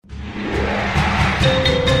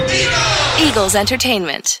Eagles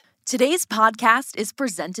Entertainment. Today's podcast is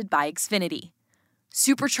presented by Xfinity.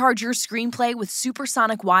 Supercharge your screenplay with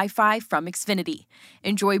supersonic Wi-Fi from Xfinity.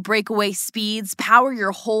 Enjoy breakaway speeds, power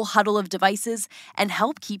your whole huddle of devices, and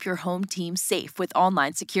help keep your home team safe with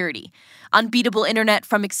online security. Unbeatable internet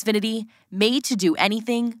from Xfinity, made to do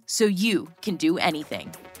anything so you can do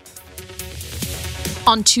anything.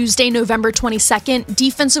 On Tuesday, November 22nd,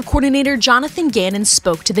 defensive coordinator Jonathan Gannon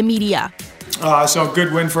spoke to the media. So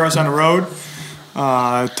good win for us on the road.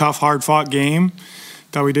 Tough, hard-fought game.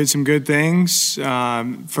 Thought we did some good things.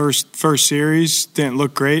 First series didn't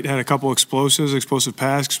look great. Had a couple explosive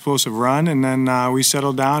pass, explosive run, and then we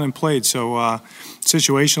settled down and played. So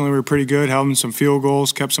situationally, we were pretty good. Held them some field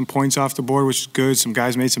goals, kept some points off the board, which is good. Some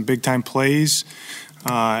guys made some big-time plays.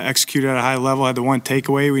 Executed at a high level. Had the one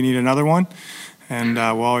takeaway. We need another one, and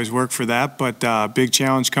we'll always work for that. But big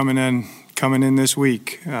challenge coming in this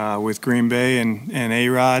week with Green Bay and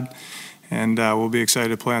A-Rod, and we'll be excited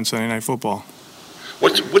to play on Sunday Night Football.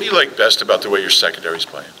 What do you like best about the way your secondary's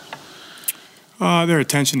playing? Their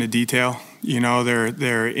attention to detail. You know,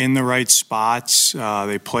 they're in the right spots.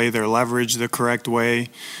 They play their leverage the correct way.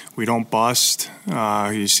 We don't bust.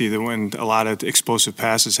 You see that when a lot of explosive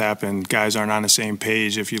passes happen, guys aren't on the same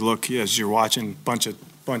page. If you look as you're watching bunch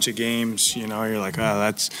of games, you know, you're like, oh,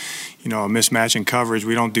 that's, you know, a mismatch in coverage.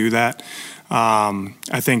 We don't do that.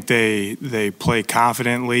 I think they play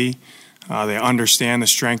confidently. They understand the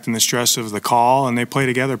strength and the stress of the call, and they play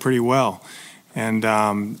together pretty well. And,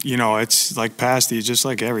 you know, it's like Pasty, just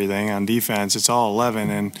like everything on defense, it's all 11.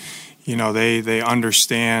 And, you know, they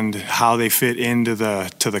understand how they fit into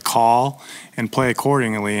the call and play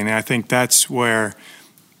accordingly. And I think that's where,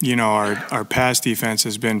 you know, our pass defense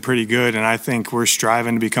has been pretty good. And I think we're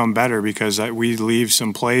striving to become better because we leave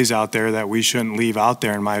some plays out there that we shouldn't leave out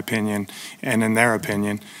there, in my opinion, and in their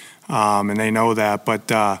opinion. And they know that.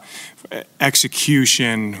 But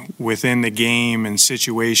execution within the game and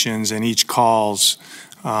situations and each calls,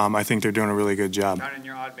 I think they're doing a really good job. Down in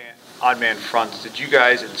your odd man fronts, did you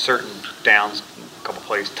guys in certain downs, a couple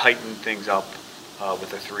plays, tighten things up with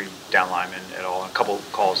the three down linemen at all? A couple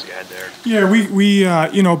calls you had there. Yeah, we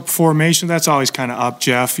you know, formation, that's always kind of up,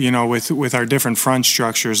 Jeff. You know, with our different front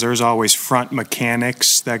structures, there's always front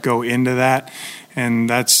mechanics that go into that. And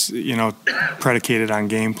that's, you know, predicated on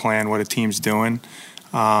game plan, what a team's doing.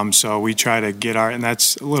 So we try to get and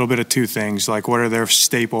that's a little bit of two things, like what are their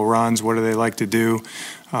staple runs, what do they like to do,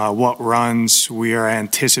 what runs we are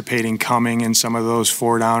anticipating coming in some of those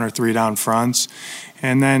 4-down or 3-down fronts.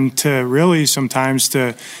 And then to really sometimes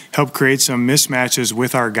to help create some mismatches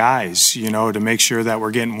with our guys, you know, to make sure that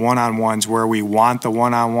we're getting one-on-ones where we want the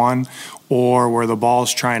one-on-one or where the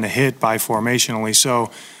ball's trying to hit by formationally.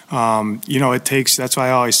 So, you know, that's why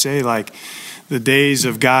I always say, like, the days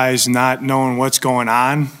of guys not knowing what's going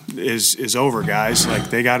on is over, guys. Like,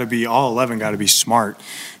 they got to be, all 11 got to be smart.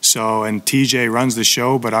 So, and TJ runs the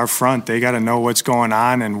show, but our front, they got to know what's going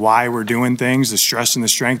on and why we're doing things, the stress and the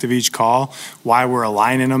strength of each call, why we're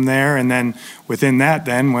aligning them there. And then within that,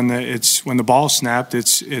 then when the ball snapped,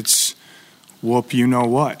 it's whoop, you know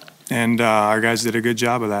what. And our guys did a good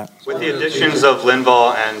job of that. With the additions of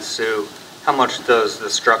Linval and Sue, how much does the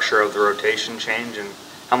structure of the rotation change, and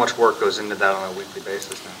how much work goes into that on a weekly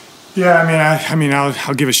basis now? Yeah, I mean,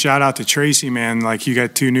 I'll give a shout out to Tracy, man. Like, you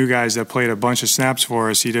got two new guys that played a bunch of snaps for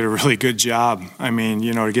us. He did a really good job. I mean,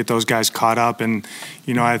 you know, to get those guys caught up, and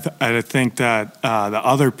you know, I think that the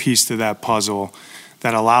other piece to that puzzle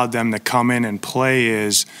that allowed them to come in and play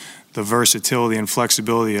is the versatility and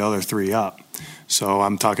flexibility of the other three up. So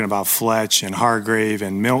I'm talking about Fletch and Hargrave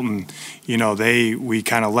and Milton. You know, we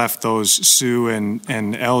kind of left those Sue and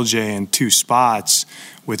LJ in two spots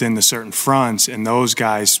within the certain fronts, and those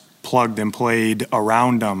guys plugged and played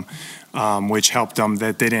around them, which helped them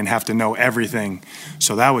that they didn't have to know everything.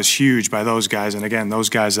 So that was huge by those guys. And again, those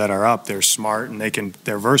guys that are up, they're smart and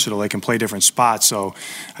they're versatile. They can play different spots. So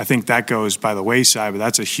I think that goes by the wayside, but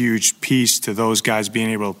that's a huge piece to those guys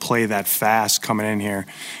being able to play that fast coming in here.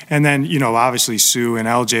 And then, you know, obviously Sue and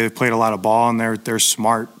LJ, they played a lot of ball, and they're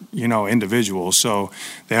smart, you know, individuals. So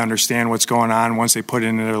they understand what's going on. Once they put it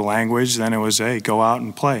into their language, then it was, hey, go out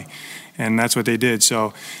and play. And that's what they did.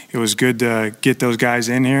 So it was good to get those guys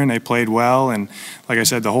in here, and they played well. And like I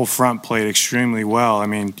said, the whole front played extremely well. I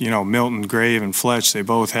mean, you know, Milton, Grave, and Fletch, they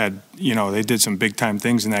both had, you know, they did some big-time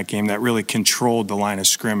things in that game that really controlled the line of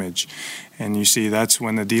scrimmage. And you see, that's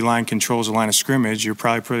when the D-line controls the line of scrimmage, you're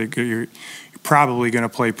probably pretty good. You're probably going to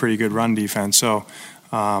play pretty good run defense. So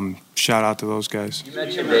shout out to those guys. You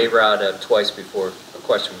mentioned A-Rod twice before a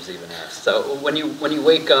question was even asked. So when you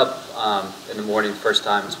wake up in the morning, first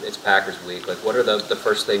time it's Packers week, like what are the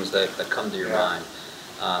first things that come to your mind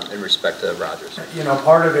in respect to Rodgers? You know,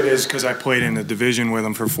 part of it is because I played in the division with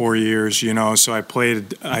him for 4 years, you know, so I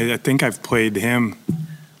think I've played him,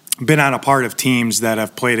 been on a part of teams that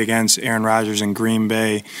have played against Aaron Rodgers in Green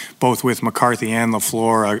Bay, both with McCarthy and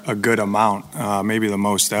LaFleur, a good amount, maybe the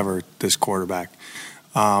most ever, this quarterback.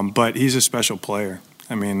 But he's a special player.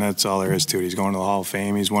 I mean, that's all there is to it. He's going to the Hall of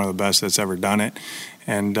Fame. He's one of the best that's ever done it.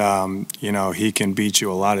 And, you know, he can beat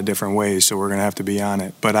you a lot of different ways, so we're going to have to be on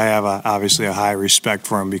it. But I have obviously a high respect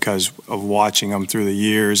for him because of watching him through the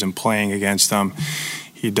years and playing against him.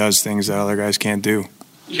 He does things that other guys can't do.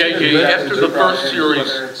 JJ, after the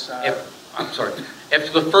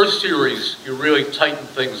first series, you really tightened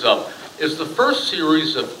things up. Is the first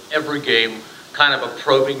series of every game kind of a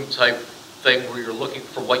probing type thing where you're looking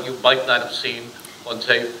for what you might not have seen on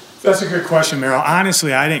tape? That's a good question, Merrill.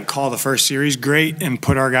 Honestly, I didn't call the first series great and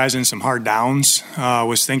put our guys in some hard downs.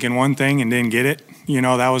 Was thinking one thing and didn't get it. You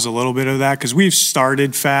know, that was a little bit of that because we've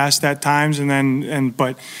started fast at times, and then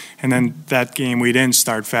that game we didn't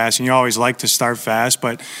start fast. And you always like to start fast,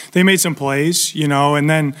 but they made some plays, you know. And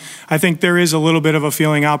then I think there is a little bit of a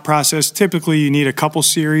feeling out process. Typically, you need a couple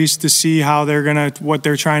series to see how what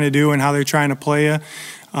they're trying to do and how they're trying to play you.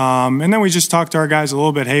 And then we just talked to our guys a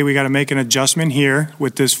little bit. Hey, we got to make an adjustment here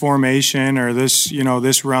with this formation or this, you know,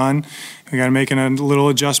 this run. We got to make a little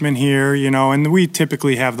adjustment here, you know. And we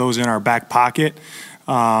typically have those in our back pocket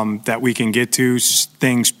that we can get to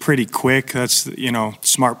things pretty quick. That's, you know,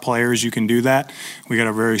 smart players. You can do that. We got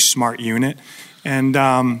a very smart unit. And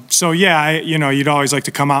so, yeah, you know, you'd always like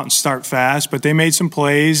to come out and start fast, but they made some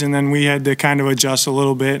plays, and then we had to kind of adjust a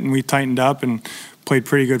little bit, and we tightened up and played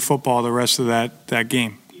pretty good football the rest of that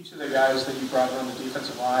game. Each of the guys that you brought on the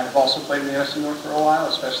defensive line have also played in the NFC North for a while,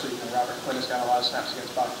 especially, you know, Robert Quinn has got a lot of snaps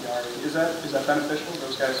against Bakhtiari. Is that beneficial?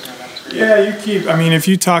 Those guys, you know, that experience? Yeah, if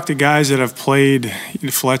you talk to guys that have played,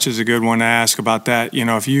 Fletch is a good one to ask about that. You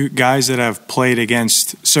know, if you guys that have played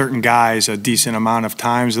against certain guys a decent amount of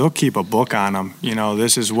times, they'll keep a book on them. You know,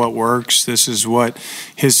 this is what works. This is what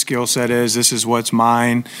his skill set is. This is what's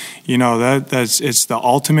mine. You know, it's the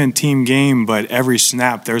ultimate team game, but every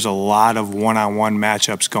snap there's a lot of one-on-one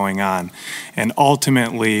matchups going on. And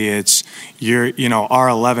ultimately it's our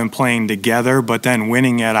 11 playing together, but then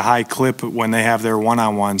winning at a high clip when they have their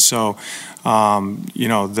one-on-one. So,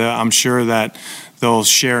 I'm sure that they'll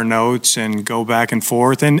share notes and go back and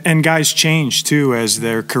forth. And guys change, too, as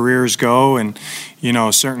their careers go. And, you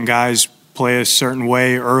know, certain guys play a certain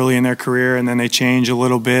way early in their career, and then they change a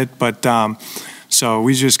little bit. But so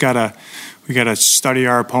we just got to study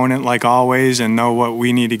our opponent like always and know what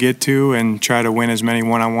we need to get to and try to win as many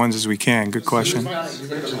one-on-ones as we can. Good question. He's not a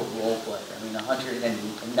typical role player. I mean,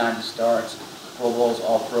 190 starts, Pro Bowls,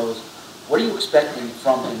 All Pros. What are you expecting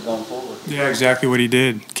from him going forward? Yeah, exactly what he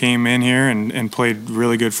did. Came in here and played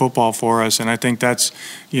really good football for us. And I think that's,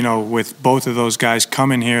 you know, with both of those guys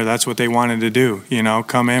coming here, that's what they wanted to do. You know,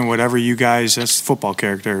 come in, whatever you guys, that's football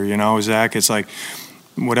character, you know, Zach. It's like,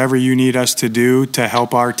 whatever you need us to do to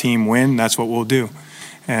help our team win, that's what we'll do.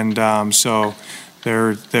 And so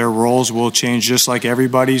their roles will change just like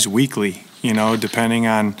everybody's weekly, you know, depending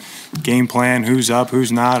on game plan, who's up,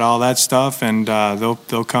 who's not, all that stuff. And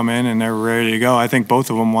they'll come in and they're ready to go. I think both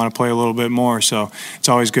of them want to play a little bit more. So it's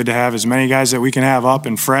always good to have as many guys that we can have up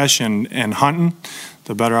and fresh and hunting,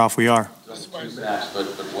 the better off we are. But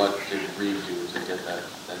what did Reed do to get that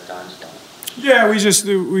dime spot? Yeah,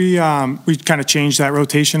 we kind of changed that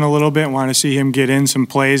rotation a little bit. Wanted to see him get in some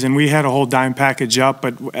plays, and we had a whole dime package up.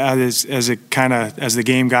 But as the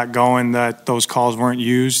game got going, those calls weren't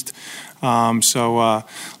used. So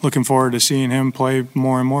looking forward to seeing him play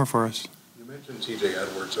more and more for us. You mentioned T.J.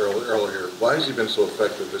 Edwards earlier. Why has he been so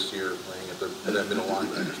effective this year playing in that middle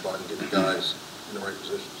linebacker spot and getting guys in the right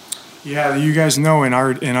positions? Yeah, you guys know in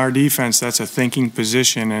our defense that's a thinking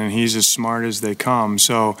position, and he's as smart as they come.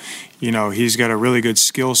 So, you know, he's got a really good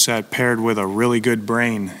skill set paired with a really good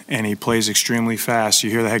brain, and he plays extremely fast. You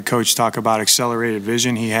hear the head coach talk about accelerated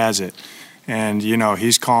vision, he has it. And, you know,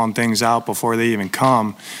 he's calling things out before they even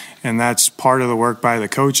come, and that's part of the work by the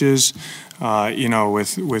coaches,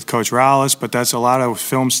 with Coach Rallis, but that's a lot of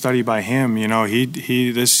film study by him. You know,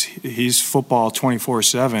 he's football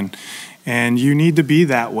 24/7. And you need to be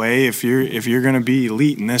that way if you're going to be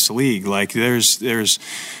elite in this league. Like there's,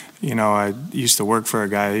 you know, I used to work for a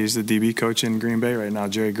guy. He's the DB coach in Green Bay right now,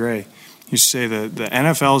 Jerry Gray. He used to say the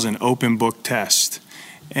NFL is an open book test,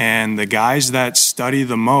 and the guys that study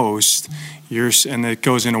the most, and it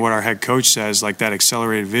goes into what our head coach says, like that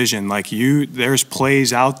accelerated vision. Like there's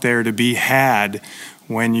plays out there to be had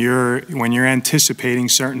when you're anticipating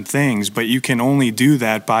certain things, but you can only do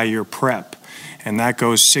that by your prep. and that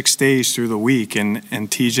goes 6 days through the week. And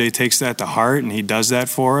TJ takes that to heart, and he does that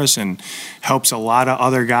for us and helps a lot of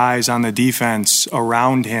other guys on the defense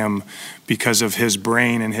around him because of his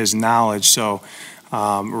brain and his knowledge. So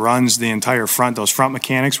runs the entire front. Those front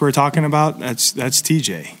mechanics we're talking about, that's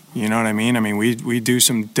TJ. You know what I mean? I mean, we do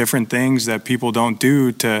some different things that people don't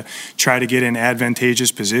do to try to get in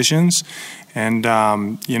advantageous positions. And,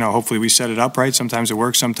 hopefully we set it up right. Sometimes it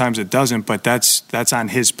works, sometimes it doesn't, but that's on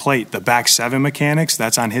his plate. The back seven mechanics,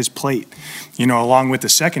 that's on his plate, along with the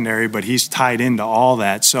secondary, but he's tied into all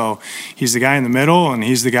that. So he's the guy in the middle, and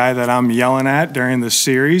he's the guy that I'm yelling at during the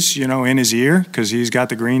series, in his ear, because he's got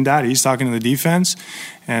the green dot. He's talking to the defense,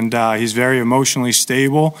 and he's very emotionally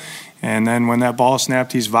stable. And then when that ball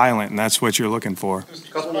snapped, he's violent, and that's what you're looking for.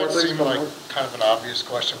 This might seem like kind of an obvious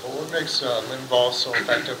question, but what makes Linval so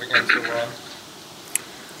effective against the run?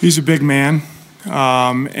 He's a big man,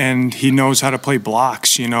 and he knows how to play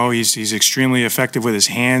blocks. He's extremely effective with his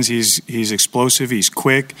hands. He's explosive. He's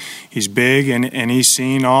quick. He's big, and he's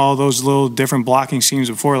seen all those little different blocking schemes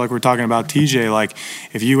before. Like we're talking about TJ. Like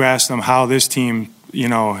if you ask them how this team,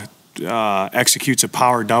 executes a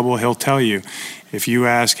power double, he'll tell you. If you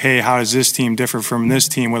ask, hey, how does this team differ from this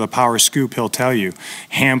team with a power scoop, he'll tell you.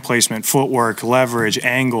 Hand placement, footwork, leverage,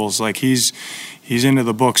 angles, like he's into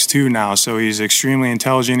the books too now. So he's extremely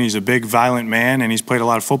intelligent. He's a big, violent man, and he's played a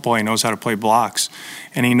lot of football. He knows how to play blocks,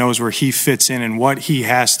 and he knows where he fits in and what he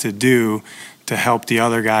has to do to help the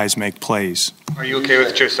other guys make plays. Are you okay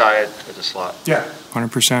with Josiah at the slot? Yeah,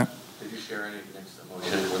 100%. Did you share any Nick's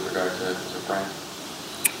emotions with regard to Frank?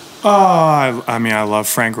 I love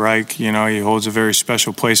Frank Reich. He holds a very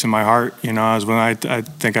special place in my heart. As when I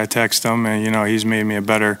think I text him, and he's made me a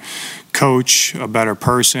better coach, a better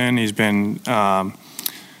person. He's been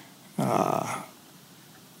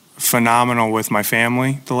phenomenal with my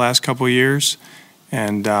family the last couple of years,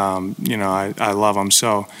 and I love him.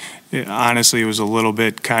 So honestly, it was a little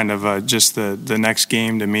bit kind of just the next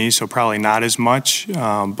game to me. So probably not as much,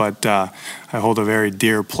 but I hold a very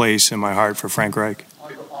dear place in my heart for Frank Reich.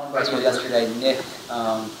 Yesterday, Nick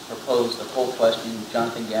proposed a poll question,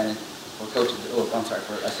 Jonathan Gannon, for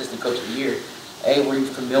assistant coach of the year. A, were you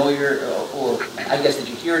familiar, or I guess did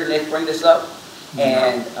you hear Nick bring this up?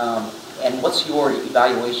 And what's your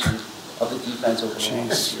evaluation of the defense overall?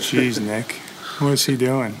 Jeez, Nick, what's he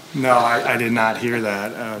doing? No, I did not hear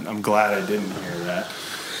that. I'm glad I didn't hear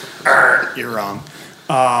that. You're wrong.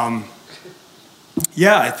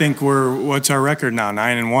 Yeah, I think what's our record now?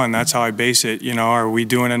 9-1. That's how I base it. Are we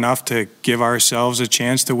doing enough to give ourselves a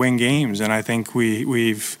chance to win games? And I think we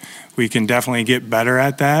can definitely get better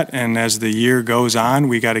at that. And as the year goes on,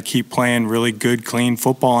 we got to keep playing really good, clean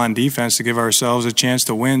football on defense to give ourselves a chance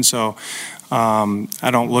to win. So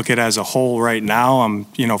I don't look at it as a whole right now. I'm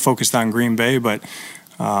focused on Green Bay, but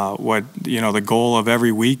what the goal of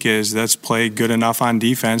every week is let's play good enough on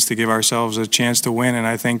defense to give ourselves a chance to win, and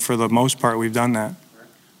I think for the most part we've done that.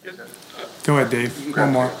 Go ahead, Dave.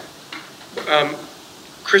 One more.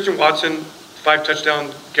 Christian Watson, 5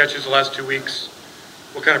 touchdown catches the last 2 weeks.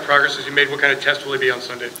 What kind of progress has he made? What kind of test will he be on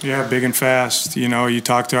Sunday? Yeah, big and fast. You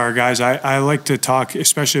talk to our guys. I like to talk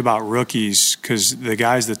especially about rookies, because the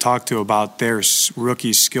guys that talk to about their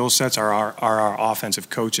rookie skill sets are our offensive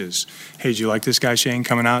coaches. Hey, did you like this guy, Shane,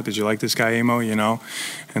 coming out? Did you like this guy, Amo?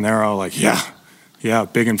 And they're all like, yeah,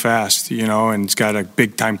 big and fast, and he's got a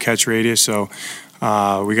big-time catch radius. So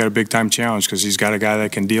we got a big-time challenge because he's got a guy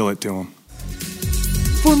that can deal it to him.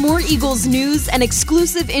 For more Eagles news and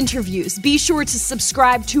exclusive interviews, be sure to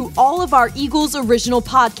subscribe to all of our Eagles original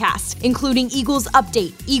podcasts, including Eagles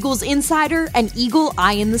Update, Eagles Insider, and Eagle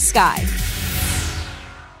Eye in the Sky.